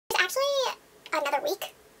actually another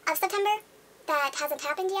week of September that hasn't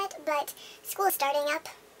happened yet, but school is starting up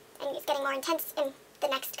and it's getting more intense in the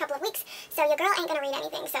next couple of weeks, so your girl ain't gonna read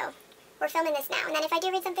anything, so we're filming this now, and then if I do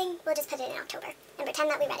read something, we'll just put it in October and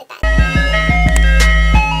pretend that we read it then.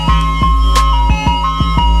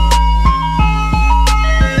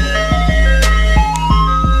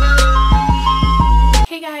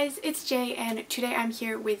 Hey guys, it's Jay, and today I'm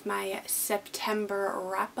here with my September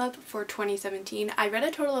wrap-up for 2017. I read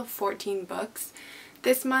a total of 14 books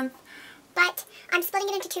this month. But I'm splitting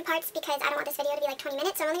it into two parts because I don't want this video to be like 20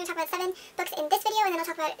 minutes, so I'm only going to talk about 7 books in this video, and then I'll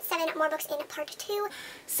talk about 7 more books in part 2.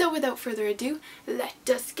 So without further ado, let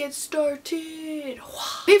us get started!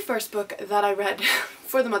 The first book that I read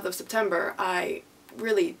for the month of September, I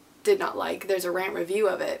really did not like. There's a rant review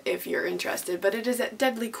of it if you're interested, but it is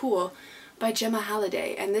Deadly Cool by Gemma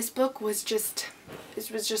Halliday, and this book was just a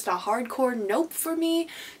hardcore nope for me.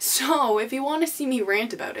 So if you want to see me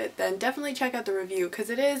rant about it, then definitely check out the review,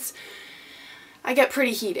 because I get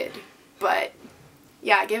pretty heated. But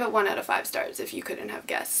yeah, I gave it 1 out of 5 stars if you couldn't have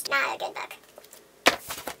guessed. Not a good book.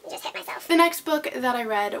 I just hit myself. The next book that I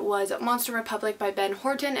read was Monster Republic by Ben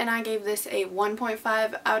Horton, and I gave this a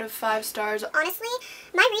 1.5 out of 5 stars. Honestly,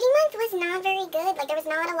 my reading month was not very good. Like, there was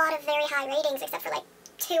not a lot of very high ratings except for like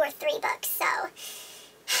 2 or 3 books, so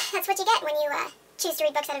that's what you get when you choose to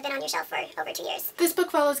read books that have been on your shelf for over 2 years. This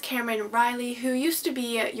book follows Cameron Riley, who used to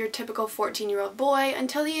be your typical 14-year-old boy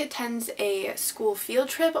until he attends a school field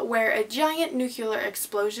trip where a giant nuclear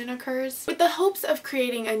explosion occurs. With the hopes of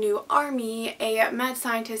creating a new army, a mad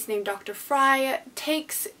scientist named Dr. Fry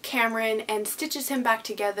takes Cameron and stitches him back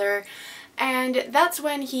together, and that's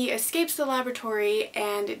when he escapes the laboratory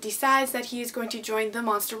and decides that he is going to join the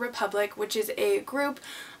Monster Republic, which is a group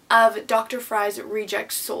of Dr. Fry's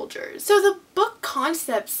reject soldiers. So the book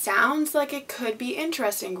concept sounds like it could be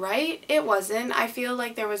interesting, right? It wasn't. I feel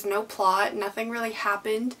like there was no plot, nothing really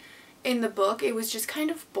happened in the book. It was just kind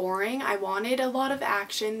of boring. I wanted a lot of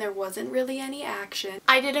action. There wasn't really any action.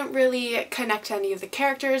 I didn't really connect to any of the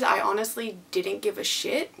characters. I honestly didn't give a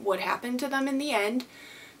shit what happened to them in the end.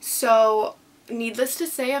 So needless to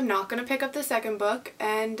say, I'm not going to pick up the second book,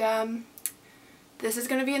 and this is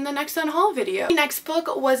going to be in the next unhaul video. The next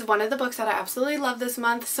book was one of the books that I absolutely love this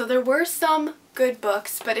month, so there were some good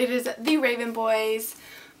books, but it is The Raven Boys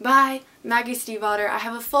by Maggie Stiefvater. I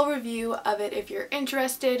have a full review of it if you're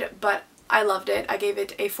interested, but I loved it. I gave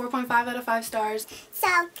it a 4.5 out of 5 stars. So,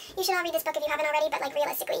 you should all read this book if you haven't already, but like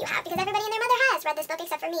realistically you have, because everybody and their mother has read this book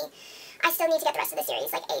except for me. I still need to get the rest of the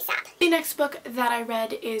series like ASAP. The next book that I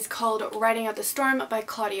read is called Riding Out the Storm by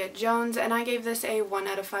Claudia Jones, and I gave this a 1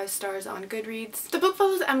 out of 5 stars on Goodreads. The book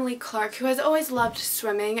follows Emily Clark, who has always loved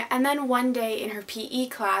swimming, and then one day in her PE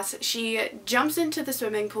class she jumps into the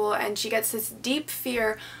swimming pool and she gets this deep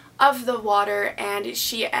fear of the water, and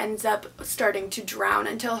she ends up starting to drown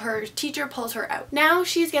until her teacher pulls her out. Now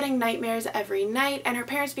she's getting nightmares every night, and her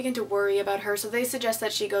parents begin to worry about her, so they suggest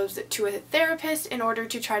that she goes to a therapist in order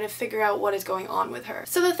to try to figure out what is going on with her.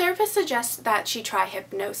 So the therapist suggests that she try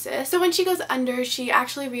hypnosis. So when she goes under, she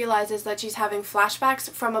actually realizes that she's having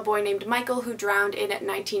flashbacks from a boy named Michael who drowned in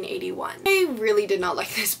 1981. I really did not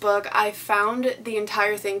like this book. I found the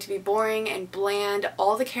entire thing to be boring and bland.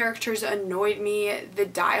 All the characters annoyed me. The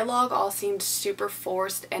dialogue all seemed super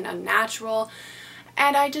forced and unnatural,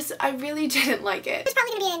 and I really didn't like it. It's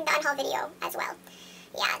probably going to be in the unhaul video as well.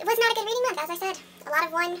 Yeah, it was not a good reading month, as I said. A lot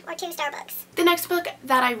of 1 or 2 star books. The next book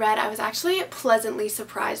that I read, I was actually pleasantly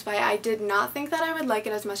surprised by. I did not think that I would like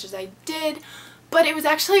it as much as I did, but it was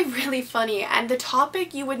actually really funny, and the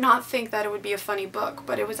topic, you would not think that it would be a funny book,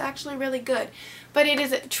 but it was actually really good. But it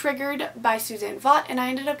is Triggered by Suzanne Vaught, and I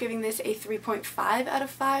ended up giving this a 3.5 out of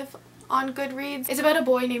 5 on Goodreads. It's about a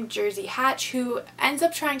boy named Jersey Hatch who ends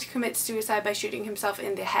up trying to commit suicide by shooting himself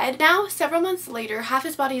in the head. Now, several months later, half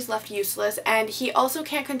his body is left useless, and he also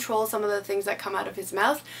can't control some of the things that come out of his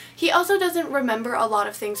mouth. He also doesn't remember a lot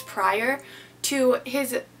of things prior to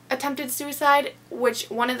his attempted suicide, which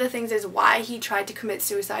one of the things is why he tried to commit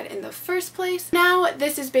suicide in the first place. Now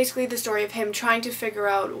this is basically the story of him trying to figure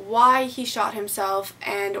out why he shot himself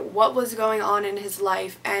and what was going on in his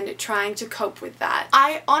life and trying to cope with that.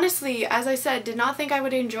 I honestly, as I said, did not think I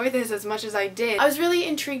would enjoy this as much as I did. I was really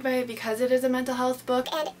intrigued by it because it is a mental health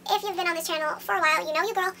book, and if you've been on this channel for a while, you know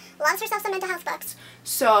your girl loves herself some mental health books.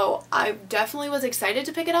 So I definitely was excited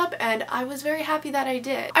to pick it up, and I was very happy that I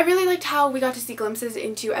did. I really liked how we got to see glimpses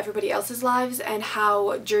into everybody else's lives and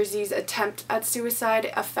how Jersey's attempt at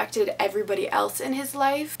suicide affected everybody else in his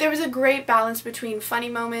life. There was a great balance between funny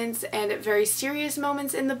moments and very serious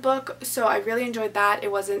moments in the book, so I really enjoyed that.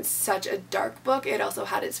 It wasn't such a dark book. It also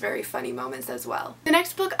had its very funny moments as well. The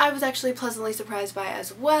next book I was actually pleasantly surprised by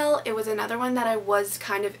as well. It was another one that I was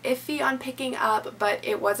kind of iffy on picking up, but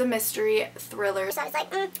it was a mystery thriller. So I was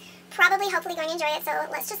like, probably hopefully going to enjoy it, so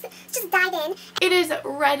let's just dive in. It is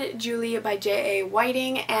Red Julie by J.A.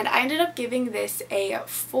 Whiting, and I ended up giving this a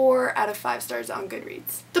 4 out of 5 stars on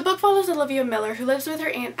Goodreads. The book follows Olivia Miller, who lives with her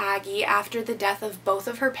Aunt Aggie after the death of both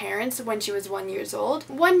of her parents when she was 1 year old.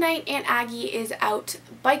 One night, Aunt Aggie is out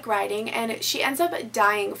bike riding and she ends up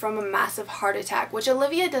dying from a massive heart attack, which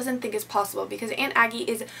Olivia doesn't think is possible because Aunt Aggie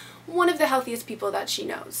is one of the healthiest people that she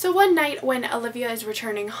knows. So one night when Olivia is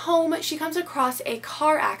returning home, she comes across a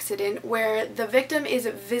car accident where the victim is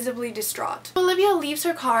visibly distraught. Olivia leaves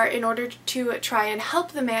her car in order to try and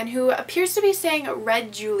help the man, who appears to be saying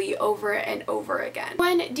Red Julie over and over again.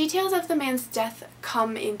 When details of the man's death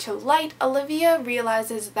come into light, Olivia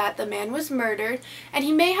realizes that the man was murdered and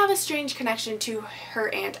he may have a strange connection to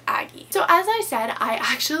her Aunt Aggie. So as I said, I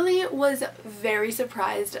actually was very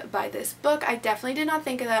surprised by this book. I definitely did not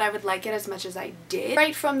think that I would like it as much as I did.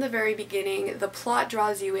 Right from the very beginning, the plot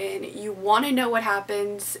draws you in. You want to know what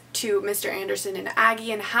happens to Mr. Anderson and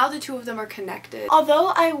Aggie and how the two of them are connected.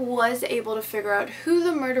 Although I was able to figure out who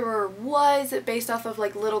the murderer was based off of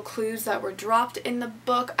like little clues that were dropped in the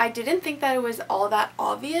book, I didn't think that it was all that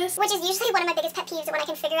obvious. Which is usually one of my biggest pet peeves, when I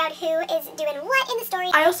can figure out who is doing what in the story.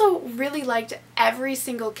 I also really liked every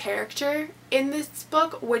single character in this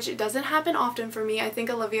book, which doesn't happen often for me. I think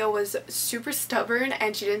Olivia was super stubborn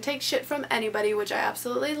and she didn't take shit from anybody, which I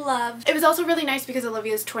absolutely loved. It was also really nice because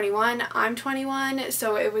Olivia's 21, I'm 21,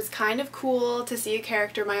 so it was kind of cool to see a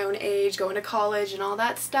character my own age going to college and all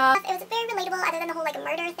that stuff. It was very relatable other than the whole like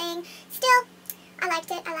murder thing. Still, I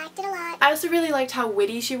liked it a lot. I also really liked how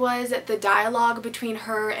witty she was. The dialogue between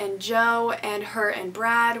her and Joe and her and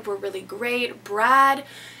Brad were really great. Brad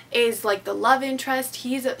is like the love interest.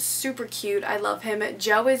 He's super cute. I love him.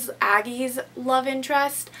 Joe is Aggie's love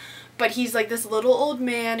interest, but he's like this little old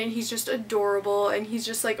man and he's just adorable and he's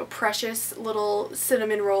just like a precious little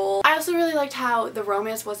cinnamon roll. I also really liked how the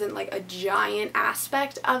romance wasn't like a giant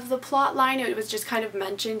aspect of the plot line. It was just kind of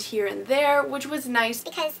mentioned here and there, which was nice.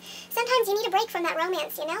 Because sometimes you need a break from that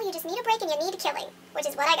romance, you know? You just need a break and you need a killing, which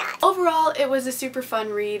is what I got. Overall, it was a super fun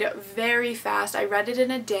read, very fast. I read it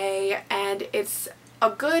in a day and it's a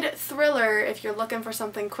good thriller if you're looking for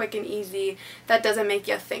something quick and easy that doesn't make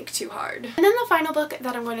you think too hard. And then the final book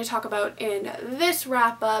that I'm going to talk about in this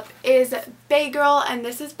wrap up is Bay Girl, and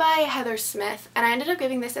this is by Heather Smith, and I ended up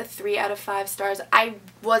giving this a 3 out of 5 stars. I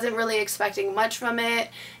wasn't really expecting much from it.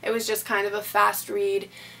 It was just kind of a fast read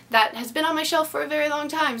that has been on my shelf for a very long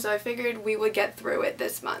time, so I figured we would get through it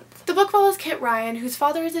this month. The book follows Kit Ryan, whose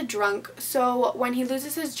father is a drunk, so when he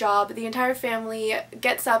loses his job, the entire family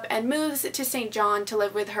gets up and moves to St. John to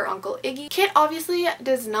live with her Uncle Iggy. Kit obviously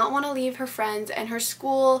does not want to leave her friends and her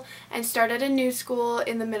school and start at a new school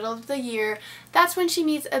in the middle of the year. That's when she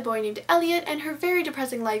meets a boy named Elliot, and her very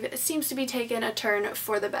depressing life seems to be taking a turn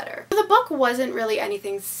for the better. The book wasn't really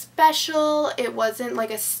anything special. It wasn't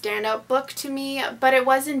like a standout book to me, but it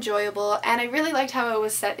was enjoyable, and I really liked how it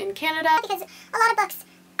was set in Canada. Because a lot of books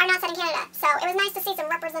are not set in Canada, so it was nice to see some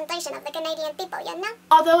representation of the Canadian people, you know?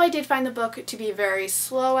 Although I did find the book to be very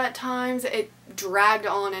slow at times, it dragged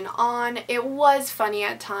on and on. It was funny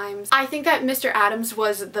at times. I think that Mr. Adams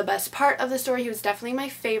was the best part of the story. He was definitely my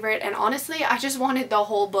favorite, and honestly, I just wanted the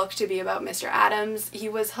whole book to be about Mr. Adams. He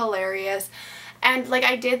was hilarious. And like,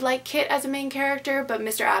 I did like Kit as a main character, but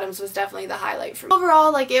Mr. Adams was definitely the highlight for me.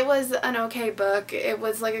 Overall, like, it was an okay book. It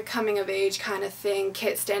was like a coming of age kind of thing.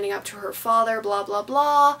 Kit standing up to her father, blah blah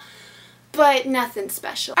blah. But nothing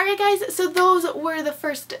special. Alright guys, so those were the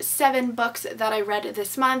first 7 books that I read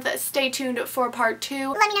this month. Stay tuned for part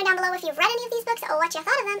 2. Let me know down below if you've read any of these books or what you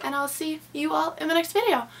thought of them. And I'll see you all in the next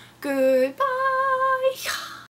video. Goodbye!